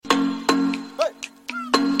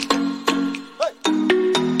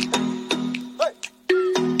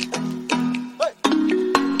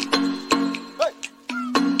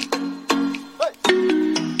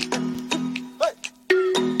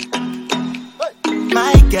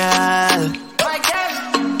girl.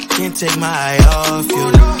 Can't take my eye off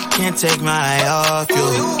you. Can't take my eye off you.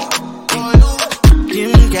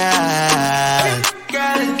 Kim girl.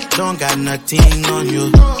 Don't got nothing on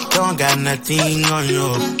you. Don't got nothing on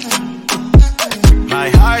you. My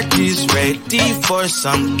heart is ready for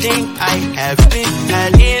something I haven't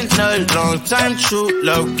had in a long time. True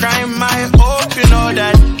love crime, I hope you know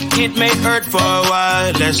that it may hurt for a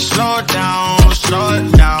while. Let's slow down, slow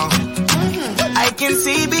it down. I can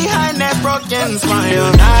see behind that broken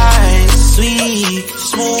smile. Nice, sweet,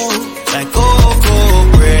 smooth, like cocoa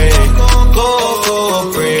bread,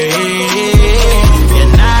 cocoa bread.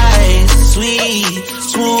 You're nice, sweet,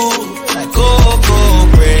 smooth, like cocoa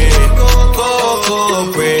bread, cocoa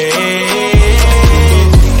bread.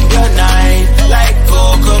 You're nice, like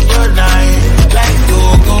cocoa, you're nice, like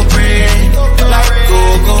cocoa bread, like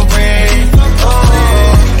cocoa bread.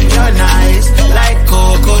 Oh, you're nice, like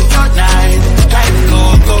cocoa, you're nice. Like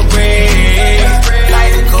cocoa bread,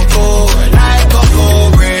 like cocoa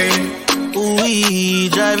bread. Ooh,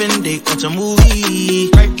 driving date, watch a movie.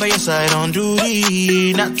 Right by your side on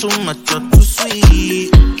duty, not too much or too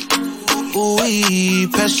sweet. Ooh,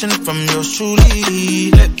 passion from your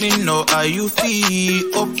truly. Let me know how you feel.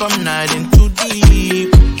 Hope I'm not in too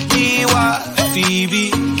deep. Iwa,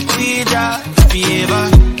 Phoebe, Lija, Fever.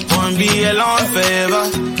 Won't be alone forever.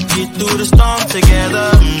 Get through the storm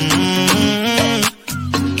together.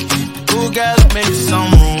 Girl, make some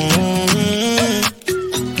room.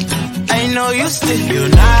 I know you still, you're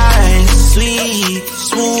nice, sweet,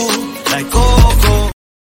 smooth, like cocoa.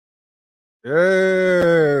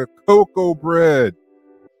 Yeah, cocoa bread.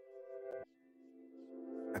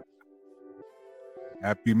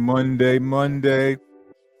 Happy Monday.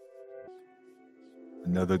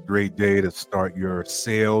 Another great day to start your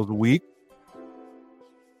sales week.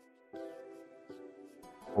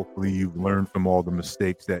 Hopefully you've learned from all the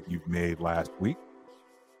mistakes that you've made last week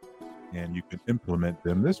and you can implement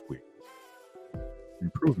them this week.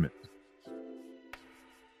 Improvement.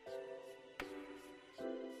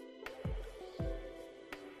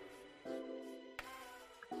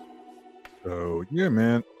 So, yeah,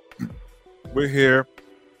 man, we're here.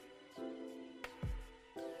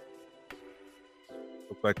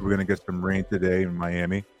 Looks like we're going to get some rain today in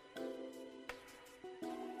Miami.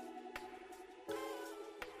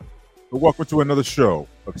 So welcome to another show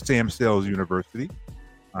of Sam Sales University.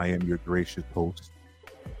 I am your gracious host,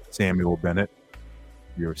 Samuel Bennett,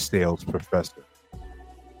 your sales professor.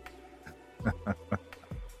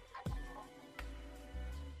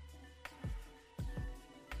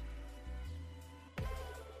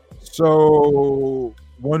 So,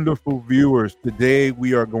 wonderful viewers, today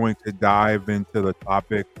we are going to dive into the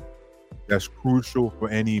topic that's crucial for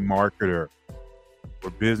any marketer or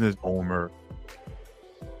business owner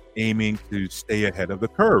aiming to stay ahead of the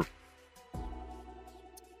curve.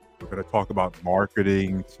 We're going to talk about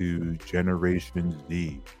marketing to Generation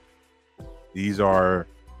Z. These are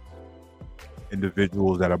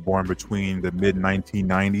individuals that are born between the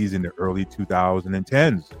mid-1990s and the early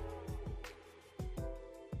 2010s.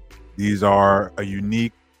 These are a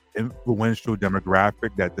unique, influential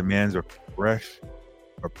demographic that demands a fresh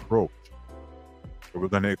approach. So we're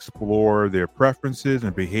going to explore their preferences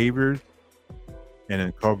and behaviors and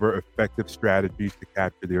uncover effective strategies to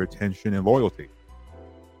capture their attention and loyalty.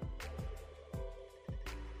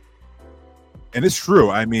 And it's true.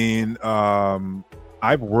 I mean,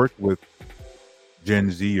 I've worked with Gen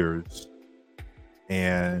Zers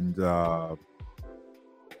and,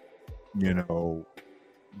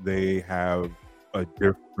 they have a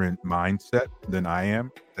different mindset than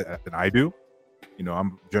I do.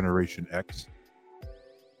 I'm Generation X.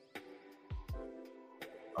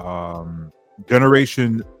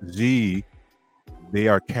 Generation Z, they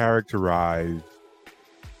are characterized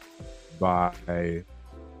by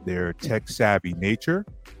their tech-savvy nature.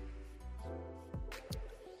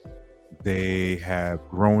 They have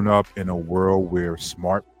grown up in a world where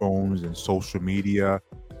smartphones and social media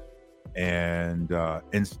and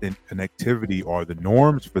instant connectivity are the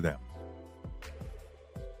norms for them.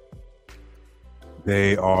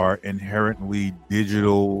 They are inherently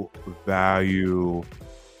digital, value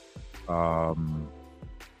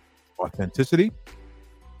authenticity.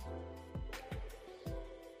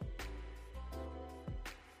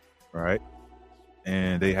 Right?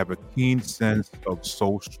 And they have a keen sense of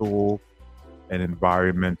social and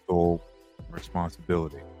environmental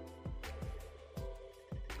responsibility.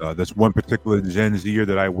 There's one particular Gen Zer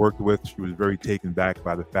that I worked with. She was very taken back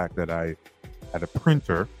by the fact that I had a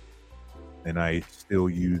printer and I still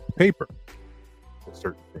used paper for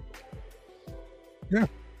certain things. Yeah.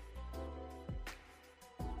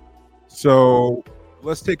 So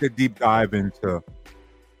Let's take a deep dive into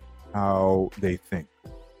how they think.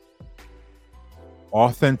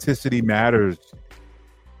 Authenticity matters.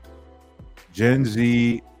 Gen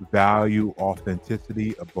Z value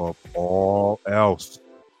authenticity above all else.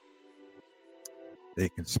 They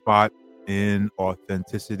can spot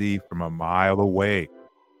inauthenticity from a mile away.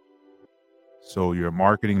 So your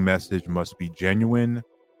marketing message must be genuine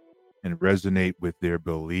and resonate with their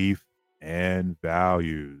belief and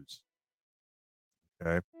values.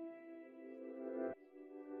 Okay.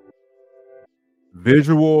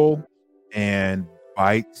 Visual and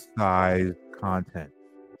bite-sized content.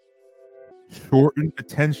 Shortened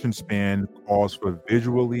attention span calls for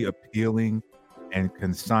visually appealing and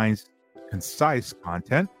concise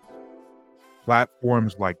content.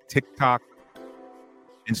 Platforms like TikTok,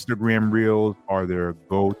 Instagram Reels are their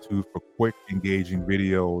go-to for quick, engaging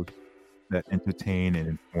videos that entertain and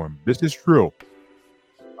inform. This is true.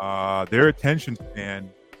 Their attention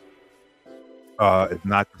span is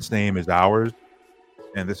not the same as ours,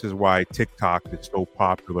 and this is why TikTok is so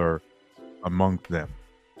popular amongst them.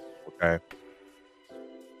 Okay.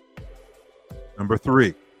 Number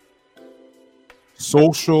 3,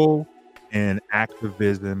 social and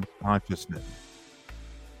activism consciousness.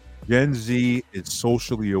 Gen Z is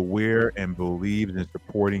socially aware and believes in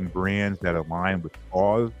supporting brands that align with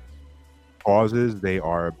causes they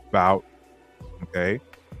are about. Okay.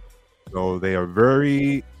 So they are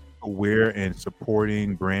very aware and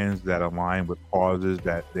supporting brands that align with causes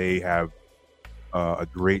that they have a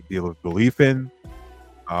great deal of belief in.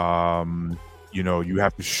 You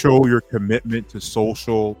have to show your commitment to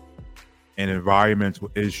social and environmental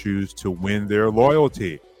issues to win their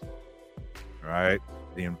loyalty. Right?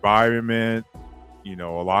 The environment, a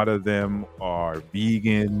lot of them are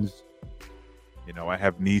vegans. I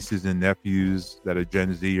have nieces and nephews that are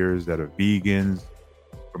Gen Zers that are vegans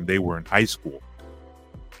from they were in high school.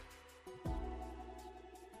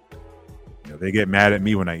 They get mad at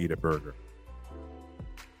me when I eat a burger.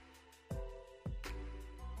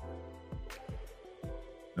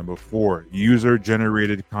 Number 4,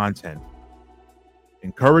 user-generated content.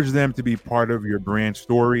 Encourage them to be part of your brand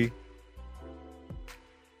story.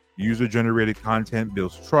 User-generated content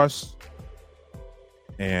builds trust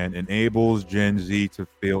and enables Gen Z to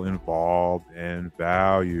feel involved and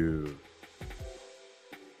valued.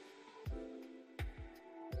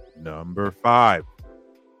 Number 5,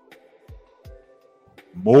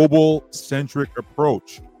 mobile-centric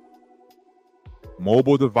approach.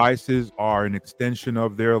 Mobile devices are an extension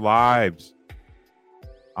of their lives.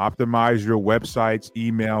 Optimize your websites,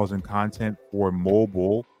 emails, and content for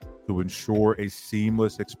mobile to ensure a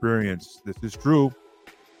seamless experience. This is true.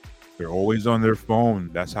 They're always on their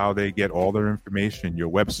phone. That's how they get all their information.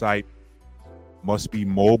 Your website must be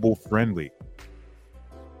mobile friendly.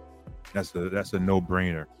 That's a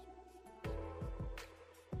no-brainer.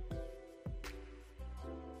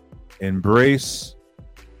 Embrace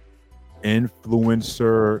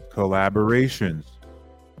influencer collaborations.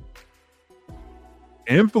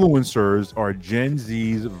 Influencers are Gen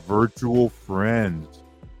Z's virtual friends.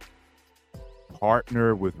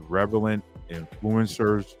 Partner with relevant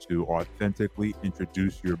influencers to authentically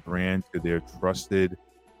introduce your brand to their trusted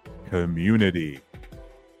community.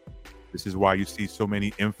 This is why you see so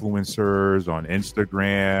many influencers on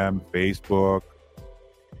Instagram, Facebook.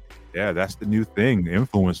 Yeah, that's the new thing,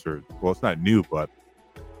 influencers. Well, it's not new, but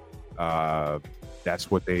that's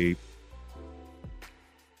what they,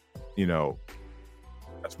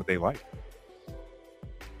 that's what they like.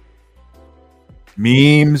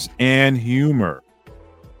 Memes and humor.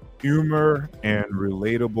 Humor and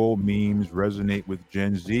relatable memes resonate with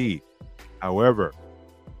Gen Z. However,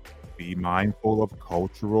 be mindful of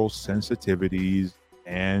cultural sensitivities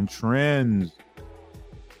and trends.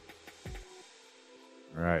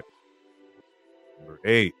 All right. Number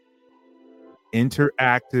 8,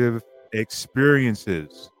 interactive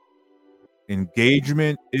experiences.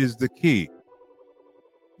 Engagement is the key.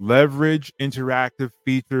 Leverage interactive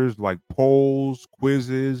features like polls,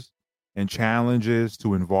 quizzes, and challenges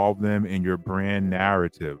to involve them in your brand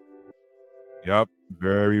narrative. Yep,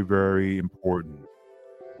 very, very important.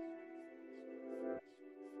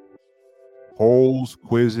 Polls,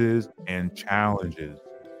 quizzes, and challenges.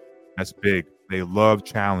 That's big. They love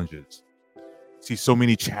challenges. See so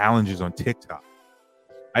many challenges on TikTok.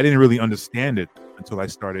 I didn't really understand it until I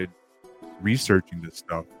started researching this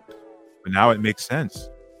stuff. But now it makes sense.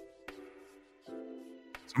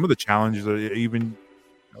 Some of the challenges are even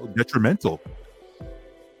detrimental.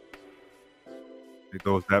 It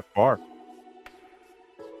goes that far.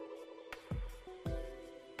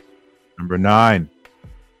 Number 9,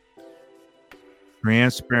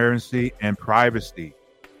 Transparency and privacy.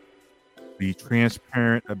 Be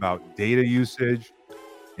transparent about data usage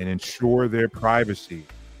and ensure their privacy.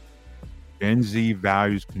 Gen Z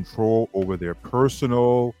values control over their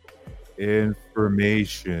personal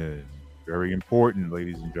information. Very important,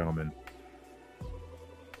 ladies and gentlemen.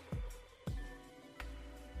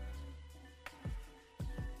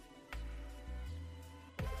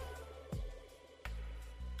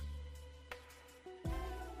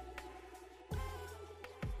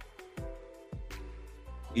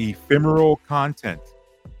 Ephemeral content.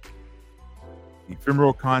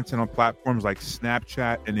 Ephemeral content on platforms like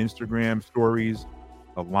Snapchat and Instagram stories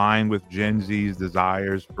align with Gen Z's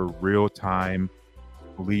desires for real-time,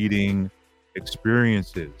 fleeting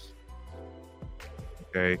experiences.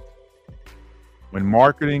 Okay. When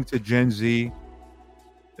marketing to Gen Z,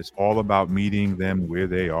 it's all about meeting them where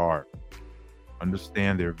they are.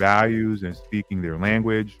 Understand their values and speaking their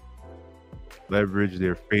language. Leverage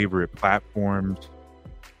their favorite platforms.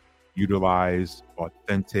 Utilize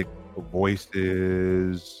authentic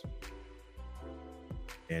voices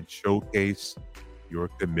and showcase your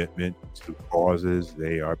commitment to causes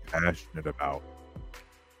they are passionate about.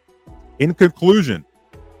 In conclusion,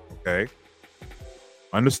 okay,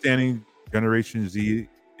 understanding Generation Z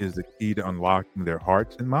is the key to unlocking their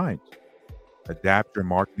hearts and minds. Adapt your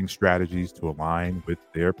marketing strategies to align with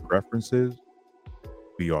their preferences,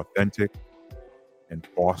 be authentic, and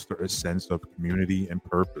foster a sense of community and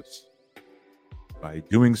purpose. By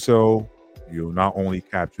doing so, you'll not only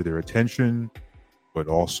capture their attention, but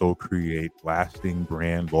also create lasting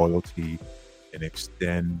brand loyalty and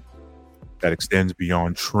extends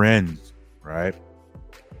beyond trends, right?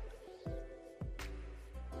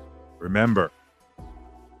 Remember,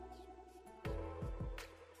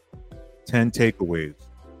 10 takeaways.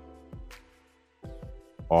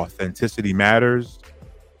 Authenticity matters.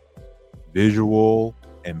 Visual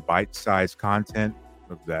and bite-sized content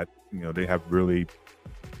of that, they have really,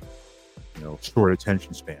 short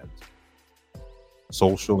attention spans.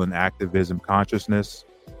 Social and activism consciousness,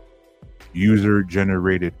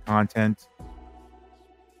 user-generated content,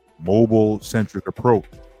 mobile-centric approach.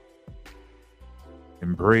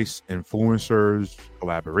 Embrace influencers,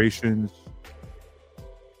 collaborations,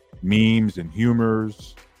 memes and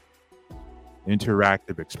humors,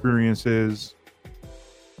 interactive experiences,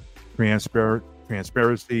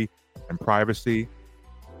 transparency and privacy,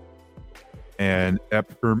 and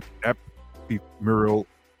ephemeral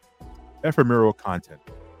content.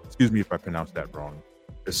 Excuse me if I pronounced that wrong.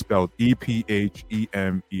 It's spelled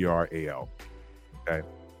EPHEMERAL. Okay.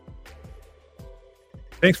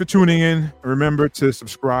 Thanks for tuning in. Remember to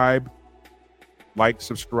subscribe,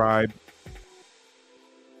 subscribe,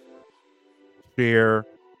 share,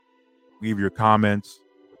 leave your comments.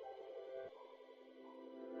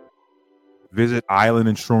 Visit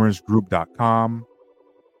islandinsurancegroup.com.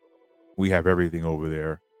 We have everything over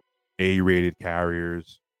there. A-rated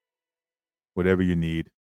carriers, whatever you need.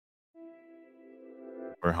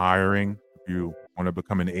 We're hiring. If you want to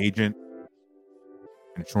become an agent,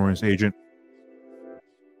 insurance agent.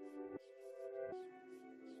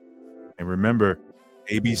 And remember,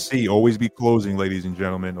 ABC, always be closing, ladies and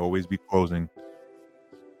gentlemen. Always be closing.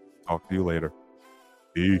 Talk to you later.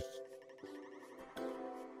 Peace.